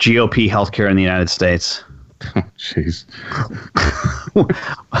 GOP healthcare in the United States. Oh, jeez.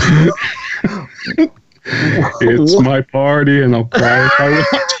 It's my party, and I'll cry if I want.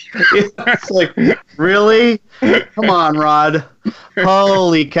 It's like, really? Come on, Rod.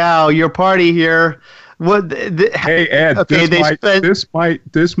 Holy cow, your party here. What? Hey, Ed. Okay, this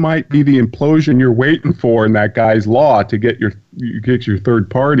might be the implosion you're waiting for in that guy's law to get your third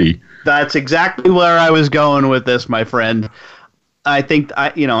party. That's exactly where I was going with this, my friend. I think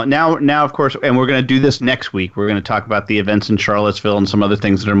now of course, and we're going to do this next week. We're going to talk about the events in Charlottesville and some other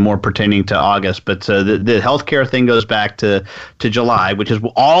things that are more pertaining to August. But the healthcare thing goes back to July, which is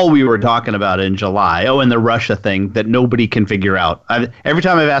all we were talking about in July. Oh, and the Russia thing that nobody can figure out. Every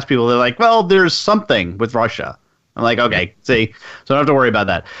time I've asked people, they're like, "Well, there's something with Russia." I'm like, okay, see, so I don't have to worry about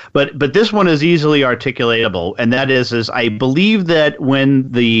that. But this one is easily articulatable, and that is I believe that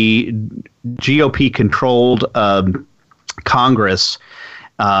when the GOP controlled Congress,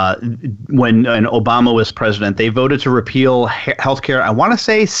 when Obama was president, they voted to repeal health care, I want to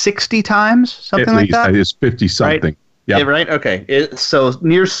say 60 times, something like that. It's 50-something. Right? Yep. Yeah, right? Okay. So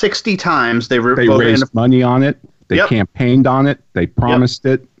near 60 times they raised money on it. They campaigned on it. They promised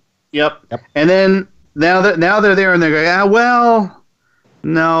it. Yep. And then now they're there and they're going, well,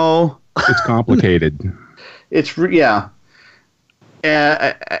 no. It's complicated. Now,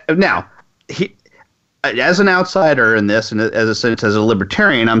 as an outsider in this, and as a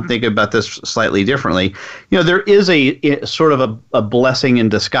libertarian, I'm thinking about this slightly differently. There is a sort of a blessing in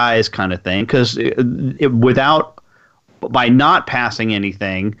disguise kind of thing, because by not passing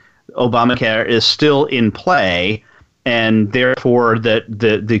anything, Obamacare is still in play, and therefore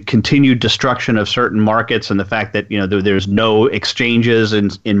the continued destruction of certain markets and the fact that there's no exchanges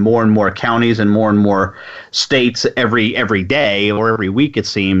in more and more counties and more states every day or every week, it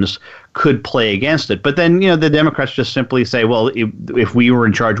seems, could play against it. But then the Democrats just simply say, well, if we were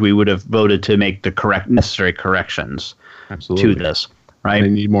in charge, we would have voted to make the necessary corrections to this. Right? They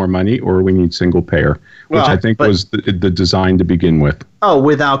need more money, or we need single payer, which I think was the design to begin with. Oh,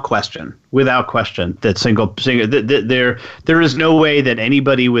 without question, that single there is no way that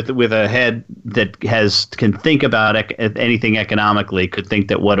anybody with a head that can think about anything economically could think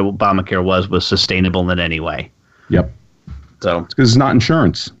that what Obamacare was sustainable in any way. Yep. So because it's not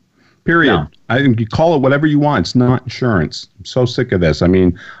insurance. Period. No. I think you call it whatever you want. It's not insurance. I'm so sick of this. I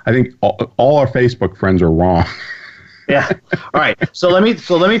mean, I think all our Facebook friends are wrong. Yeah. All right. So let me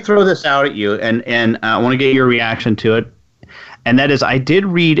throw this out at you, and I want to get your reaction to it. And that is, I did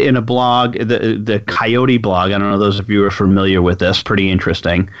read in a blog, the Coyote blog. I don't know those of you who are familiar with this. Pretty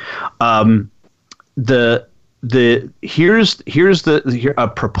interesting. Here's a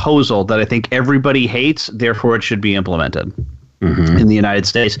proposal that I think everybody hates. Therefore, it should be implemented. Mm-hmm. In the United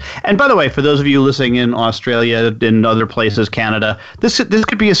States. And by the way, for those of you listening in Australia, in other places, Canada, this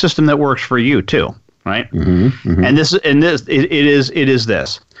could be a system that works for you too. Right, mm-hmm, mm-hmm. And it is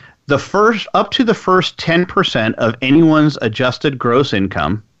this: up to the first 10% of anyone's adjusted gross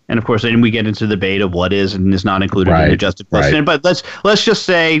income, and of course, then we get into the debate of what is and is not included in adjusted gross income. But let's just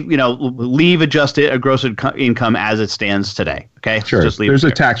say leave adjusted gross income as it stands today. Okay, sure. Just There's a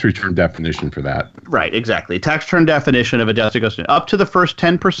tax return definition for that. Right, exactly. Tax return definition of adjusted gross income up to the first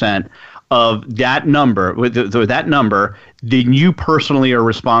 10%. Of that number, then you personally are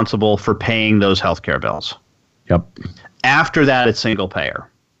responsible for paying those healthcare bills. Yep. After that, it's single payer.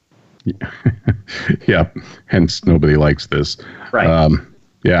 Yep. Hence, nobody likes this. Right.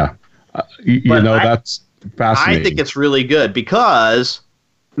 Yeah. That's fascinating. I think it's really good, because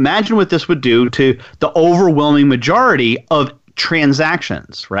imagine what this would do to the overwhelming majority of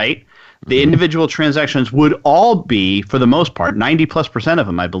transactions, right? The individual transactions would all be, for the most part, 90+% of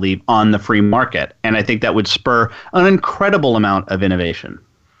them, I believe, on the free market. And I think that would spur an incredible amount of innovation.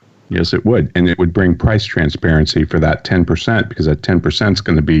 Yes, it would. And it would bring price transparency for that 10%, because that 10% is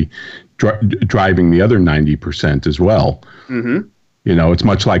going to be driving the other 90% as well. Mm-hmm. It's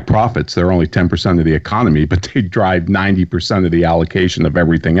much like profits. They're only 10% of the economy, but they drive 90% of the allocation of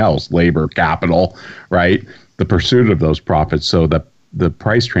everything else, labor, capital, right? The pursuit of those profits. So that the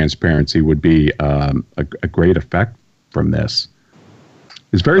price transparency would be a great effect from this.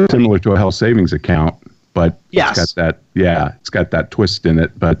 It's very similar to a health savings account, but yes. It's got that twist in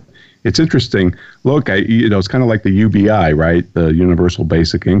it. But it's interesting. Look, it's kind of like the UBI, right? The Universal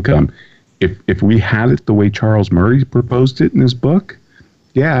Basic Income. If we had it the way Charles Murray proposed it in his book,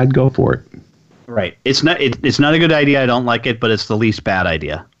 yeah, I'd go for it. Right. It's not a good idea. I don't like it, but it's the least bad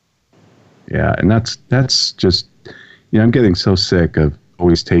idea. Yeah, and that's just. I'm getting so sick of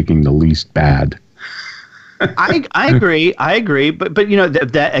always taking the least bad. I agree. But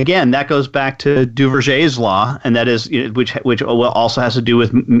that again, that goes back to Duverger's law, and that is which also has to do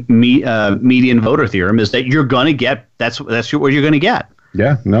with median voter theorem, is that you're going to get that's what you're going to get.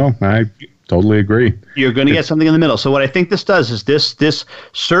 Yeah. No, I totally agree. You're going to get something in the middle. So what I think this does is this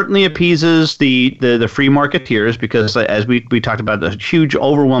certainly appeases the free marketeers, because as we talked about, the huge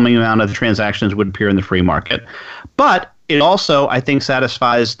overwhelming amount of the transactions would appear in the free market. But it also, I think,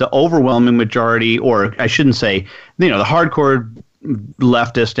 satisfies the overwhelming majority, or I shouldn't say, the hardcore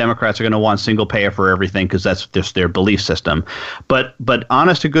leftist Democrats are going to want single payer for everything because that's just their belief system. But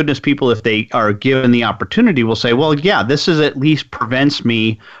honest to goodness people, if they are given the opportunity, will say, well, yeah, this is at least prevents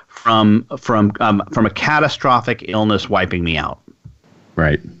me from a catastrophic illness wiping me out.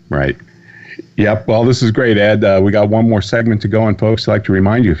 Right. Yep. Well, this is great, Ed. We got one more segment to go, and folks, I'd like to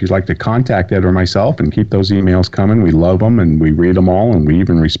remind you, if you'd like to contact Ed or myself and keep those emails coming, we love them and we read them all, and we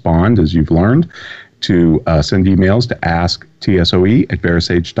even respond, as you've learned, to send emails to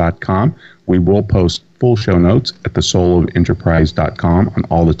asktsoe@verasage.com. We will post full show notes at thesoulofenterprise.com on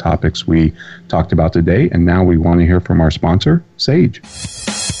all the topics we talked about today. And now we want to hear from our sponsor, Sage.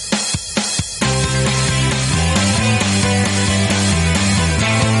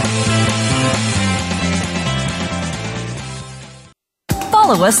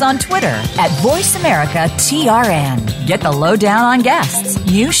 Follow us on Twitter @VoiceAmericaTRN. Get the lowdown on guests,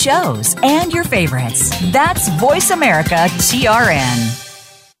 new shows, and your favorites. That's VoiceAmericaTRN.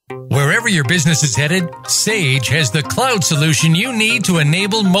 Wherever your business is headed, Sage has the cloud solution you need to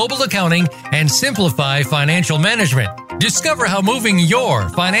enable mobile accounting and simplify financial management. Discover how moving your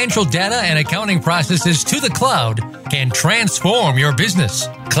financial data and accounting processes to the cloud can transform your business.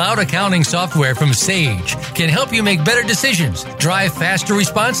 Cloud accounting software from Sage can help you make better decisions, drive faster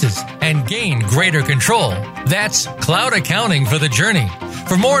responses, and gain greater control. That's cloud accounting for the journey.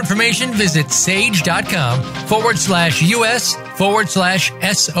 For more information, visit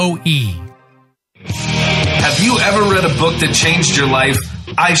sage.com/US/SOE. Have you ever read a book that changed your life?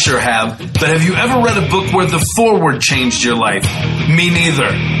 I sure have. But have you ever read a book where the foreword changed your life? Me neither.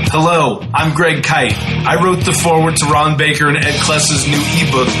 Hello, I'm Greg Kite. I wrote the foreword to Ron Baker and Ed Kless's new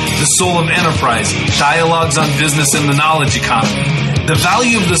ebook, The Soul of Enterprise, Dialogues on Business and the Knowledge Economy. The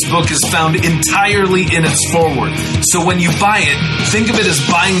value of this book is found entirely in its foreword. So when you buy it, think of it as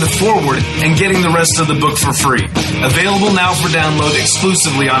buying the foreword and getting the rest of the book for free. Available now for download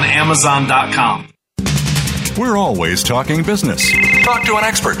exclusively on Amazon.com. We're always talking business. Talk to an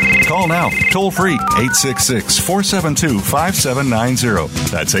expert. Call now, toll free, 866-472-5790.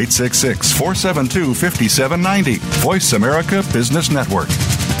 That's 866-472-5790. Voice America Business Network.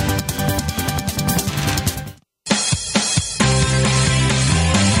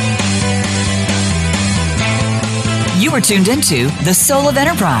 You are tuned into The Soul of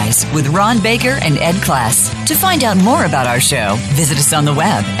Enterprise with Ron Baker and Ed Kless. To find out more about our show, visit us on the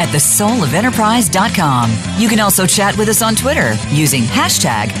web at thesoulofenterprise.com. You can also chat with us on Twitter using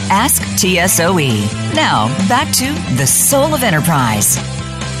hashtag AskTSOE. Now, back to The Soul of Enterprise.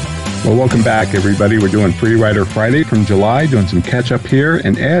 Well, welcome back, everybody. We're doing Free Rider Friday from July, doing some catch-up here.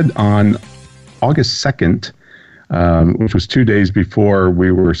 And Ed, on August 2nd, which was 2 days before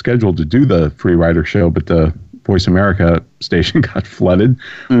we were scheduled to do the Free Rider show, but the Voice America station got flooded.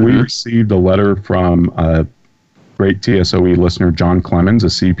 Mm-hmm. We received a letter from a great TSOE listener, John Clemens, a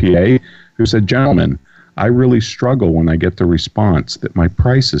CPA, who said, "Gentlemen, I really struggle when I get the response that my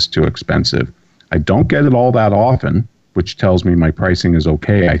price is too expensive. I don't get it all that often, which tells me my pricing is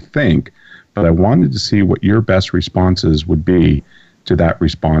okay, I think, but I wanted to see what your best responses would be to that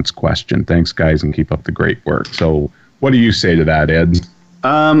response question. Thanks, guys, and keep up the great work." So what do you say to that, Ed?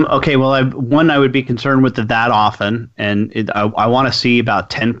 Okay, well, I would be concerned with that often, and I want to see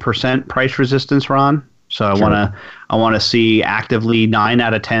about 10% price resistance, Ron. So I want to see actively 1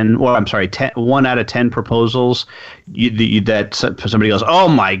 out of 10 proposals that somebody goes, "Oh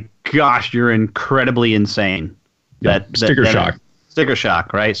my gosh, you're incredibly insane." Yeah, sticker shock. Sticker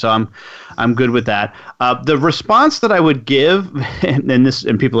shock, right? So I'm good with that. The response that I would give,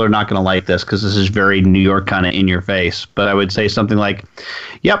 and people are not going to like this because this is very New York kind of in your face, but I would say something like,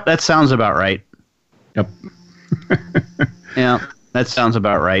 "Yep, that sounds about right." Yep. Yeah, that sounds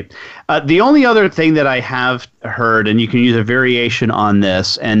about right. The only other thing that I have heard, and you can use a variation on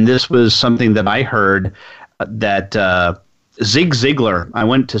this, and this was something that I heard that Zig Ziglar. I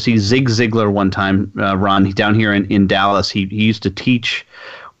went to see Zig Ziglar one time, Ron. He's down here in Dallas. He used to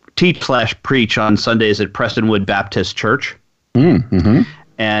teach/preach on Sundays at Prestonwood Baptist Church. Mm-hmm.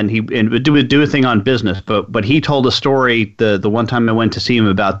 And he would do a thing on business, but he told a story the one time I went to see him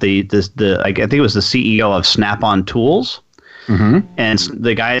about the I think it was the CEO of Snap-on Tools. Mm-hmm. And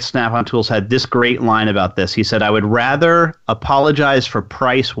the guy at Snap-on Tools had this great line about this. He said, "I would rather apologize for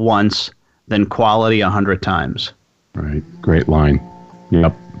price once than quality 100 times." Right. Great line.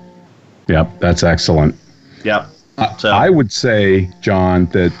 Yep. That's excellent. Yep. So I would say, John,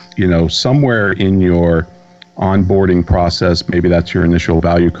 that, somewhere in your onboarding process, maybe that's your initial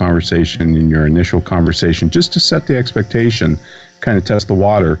value conversation, in your initial conversation, just to set the expectation, kind of test the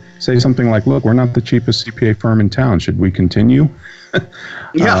water, say something like, "Look, we're not the cheapest CPA firm in town. Should we continue?"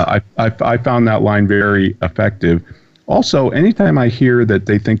 Yeah. I found that line very effective. Also, anytime I hear that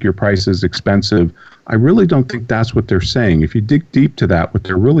they think your price is expensive, I really don't think that's what they're saying. If you dig deep to that, what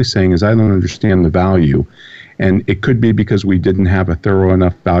they're really saying is I don't understand the value. And it could be because we didn't have a thorough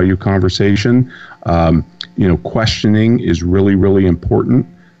enough value conversation. Questioning is really, really important.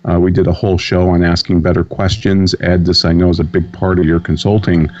 We did a whole show on asking better questions. Ed, this I know is a big part of your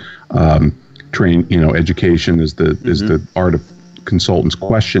consulting education is the art of consultants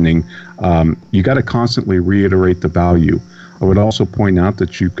questioning. You got to constantly reiterate the value. I would also point out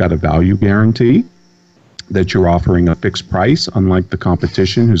that you've got a value guarantee, that you're offering a fixed price, unlike the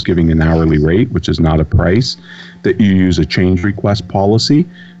competition who's giving an hourly rate, which is not a price, that you use a change request policy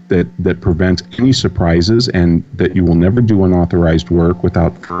that prevents any surprises, and that you will never do unauthorized work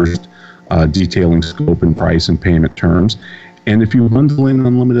without first detailing scope and price and payment terms. And if you bundle in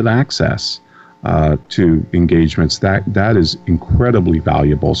unlimited access to engagements, that is incredibly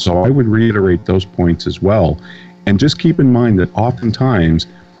valuable. So I would reiterate those points as well. And just keep in mind that oftentimes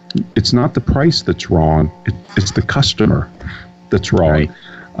it's not the price that's wrong, it's the customer that's wrong.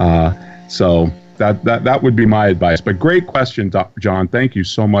 Right. So that would be my advice. But great question, John. Thank you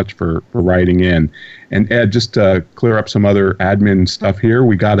so much for writing in. And Ed, just to clear up some other admin stuff here,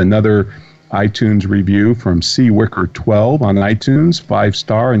 we got another iTunes review from C Wicker 12 on iTunes,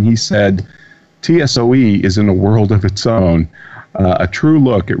 5-star, and he said, TSOE is in a world of its own. A true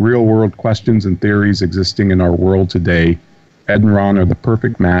look at real-world questions and theories existing in our world today. Ed and Ron are the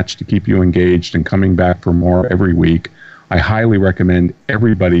perfect match to keep you engaged and coming back for more every week. I highly recommend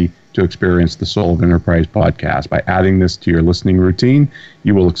everybody to experience the Soul of Enterprise podcast. By adding this to your listening routine,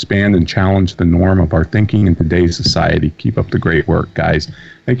 you will expand and challenge the norm of our thinking in today's society. Keep up the great work, guys.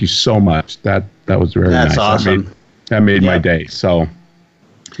 Thank you so much. That was very nice. That's awesome. That made my day. So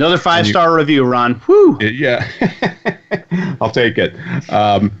another 5-star review, Ron. Woo! Yeah. I'll take it.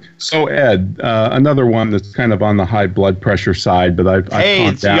 So Ed, another one that's kind of on the high blood pressure side, but I've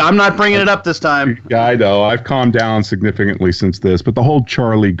calmed down. I'm not bringing it up this time. Yeah, I know. I've calmed down significantly since this, but the whole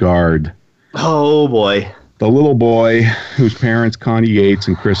Charlie Gard. Oh boy. The little boy whose parents, Connie Yates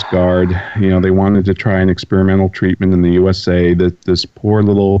and Chris Gard, they wanted to try an experimental treatment in the USA. That this poor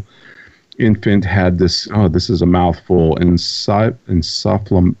little infant had this, this is a mouthful,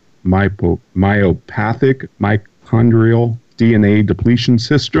 encephalomyopathic mitochondrial DNA depletion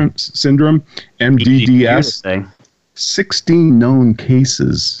syndrome, MDDS. 16 known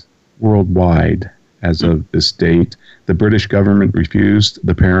cases worldwide as of this date. The British government refused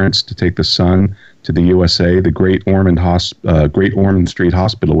the parents to take the son to the USA. The Great Ormond Street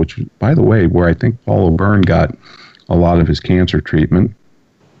Hospital, which, by the way, where I think Paul O'Byrne got a lot of his cancer treatment.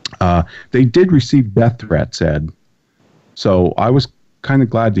 They did receive death threats, Ed. So I was kind of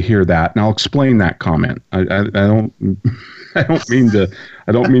glad to hear that, and I'll explain that comment. I don't mean to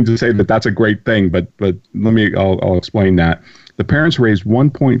say that that's a great thing, but I'll explain that. The parents raised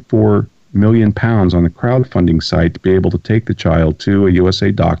 1.4 million pounds on the crowdfunding site to be able to take the child to a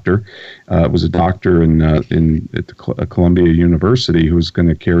USA doctor. It was a doctor at Columbia University who was going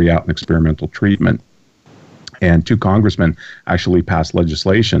to carry out an experimental treatment. And 2 congressmen actually passed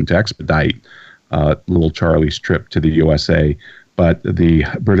legislation to expedite little Charlie's trip to the USA. But the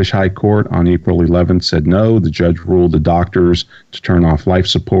British High Court on April 11th said no. The judge ruled the doctors to turn off life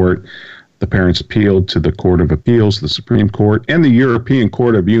support. The parents appealed to the Court of Appeals, the Supreme Court, and the European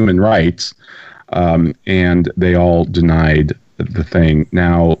Court of Human Rights, and they all denied the thing.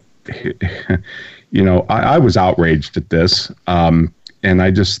 Now, I was outraged at this, and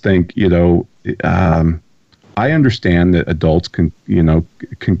I just think, I understand that adults can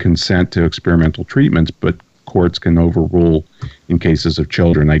consent to experimental treatments, but courts can overrule in cases of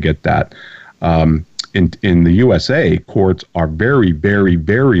children. I get that. In the USA, courts are very, very,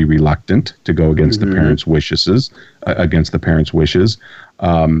 very reluctant to go against the parents' wishes,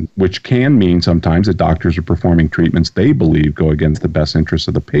 which can mean sometimes that doctors are performing treatments they believe go against the best interests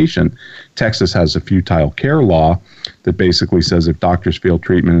of the patient. Texas has a futile care law that basically says if doctors feel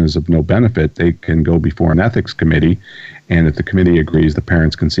treatment is of no benefit, they can go before an ethics committee, and if the committee agrees, the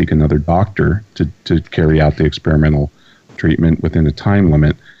parents can seek another doctor to carry out the experimental treatment within a time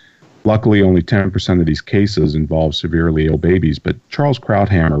limit. Luckily, only 10% of these cases involve severely ill babies, but Charles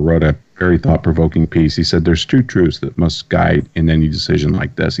Krauthammer wrote a very thought-provoking piece. He said, there's 2 truths that must guide in any decision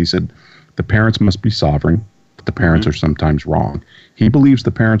like this. He said, the parents must be sovereign, but the parents are sometimes wrong. He believes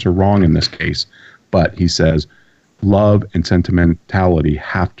the parents are wrong in this case, but he says, love and sentimentality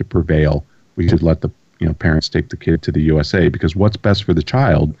have to prevail. We should let the parents take the kid to the USA, because what's best for the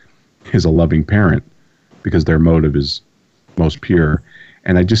child is a loving parent, because their motive is most pure.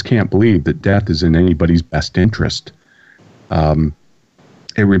 And I just can't believe that death is in anybody's best interest. And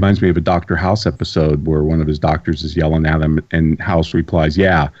It reminds me of a Dr. House episode where one of his doctors is yelling at him, and House replies,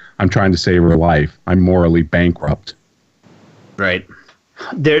 "Yeah, I'm trying to save her life. I'm morally bankrupt." Right.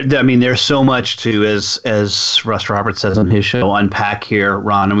 There's so much to, as Russ Roberts says on his show, unpack here,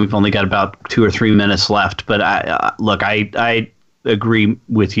 Ron, and we've only got about 2 or 3 minutes left. But I agree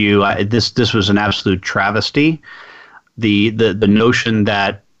with you. This was an absolute travesty. The notion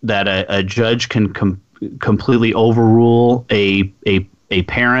that a judge can completely overrule a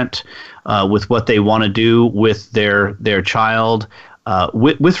parent with what they want to do with their child,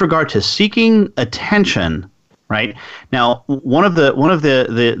 with regard to seeking attention. Right now, one of the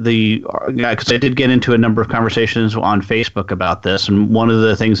because I did get into a number of conversations on Facebook about this, and one of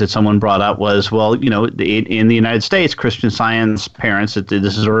the things that someone brought up was, well, in the United States, Christian Science parents,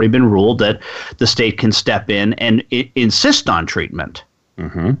 this has already been ruled that the state can step in and insist on treatment.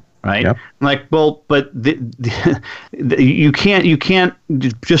 Mm-hmm. Right? Yep. I'm like, well, but you can't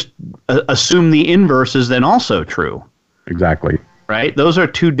just assume the inverse is then also true. Exactly. Right? Those are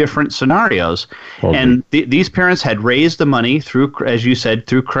two different scenarios. Totally. And these parents had raised the money through, as you said,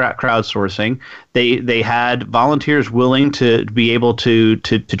 through crowdsourcing. They had volunteers willing to be able to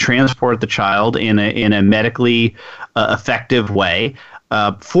transport the child in a medically effective way.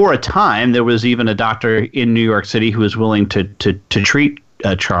 For a time, there was even a doctor in New York City who was willing to treat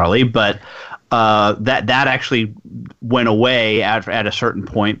Charlie, but that actually went away at a certain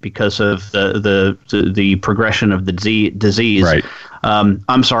point because of the progression of the disease. Right.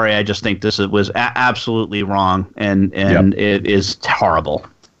 I'm sorry. I just think this was absolutely wrong, and It is horrible.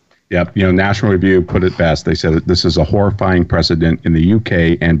 Yep. National Review put it best. They said that this is a horrifying precedent in the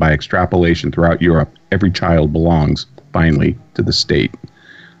UK, and by extrapolation throughout Europe, every child belongs finally to the state.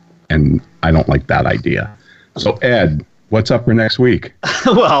 And I don't like that idea. So, Ed, what's up for next week?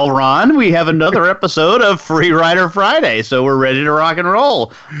 Well, Ron, we have another episode of Free Rider Friday, so we're ready to rock and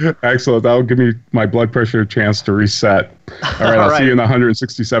roll. Excellent. That'll give me my blood pressure a chance to reset. All right, I'll see you in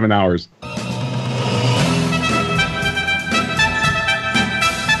 167 hours.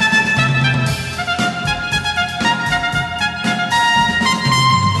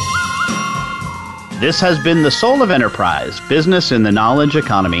 This has been The Soul of Enterprise, Business in the Knowledge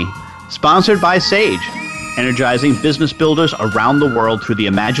Economy, sponsored by Sage, energizing business builders around the world through the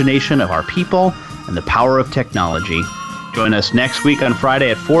imagination of our people and the power of technology. Join us next week on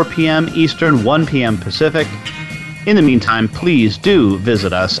Friday at 4 p.m. Eastern, 1 p.m. Pacific. In the meantime, please do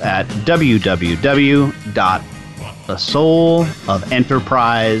visit us at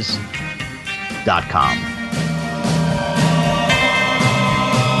www.thesoulofenterprise.com.